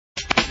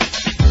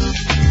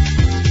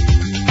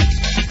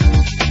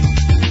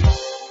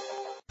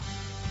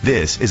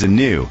This is a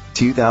new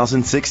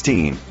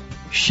 2016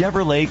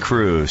 Chevrolet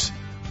Cruze.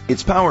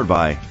 It's powered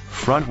by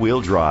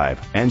front-wheel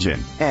drive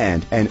engine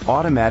and an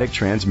automatic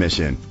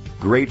transmission.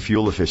 Great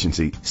fuel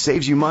efficiency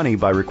saves you money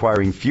by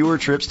requiring fewer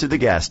trips to the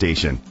gas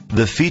station.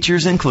 The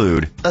features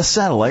include a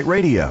satellite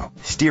radio,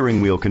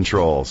 steering wheel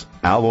controls,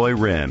 alloy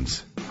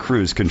rims,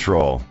 cruise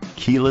control,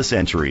 keyless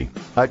entry,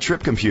 a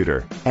trip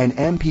computer, an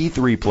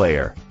MP3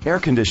 player, air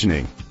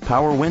conditioning,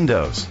 power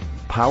windows,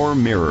 power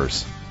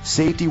mirrors.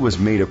 Safety was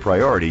made a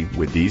priority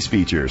with these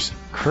features: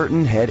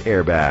 curtain head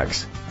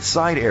airbags,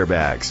 side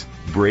airbags,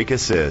 brake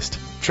assist,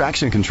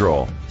 traction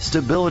control,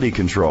 stability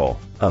control,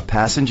 a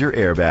passenger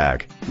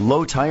airbag,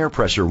 low tire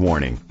pressure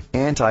warning,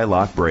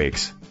 anti-lock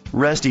brakes.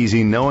 Rest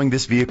easy knowing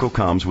this vehicle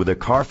comes with a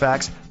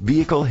Carfax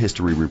Vehicle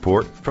History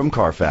Report from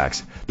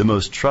Carfax, the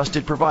most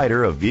trusted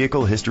provider of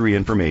vehicle history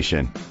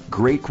information.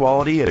 Great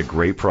quality at a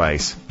great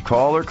price.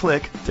 Call or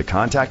click to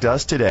contact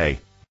us today.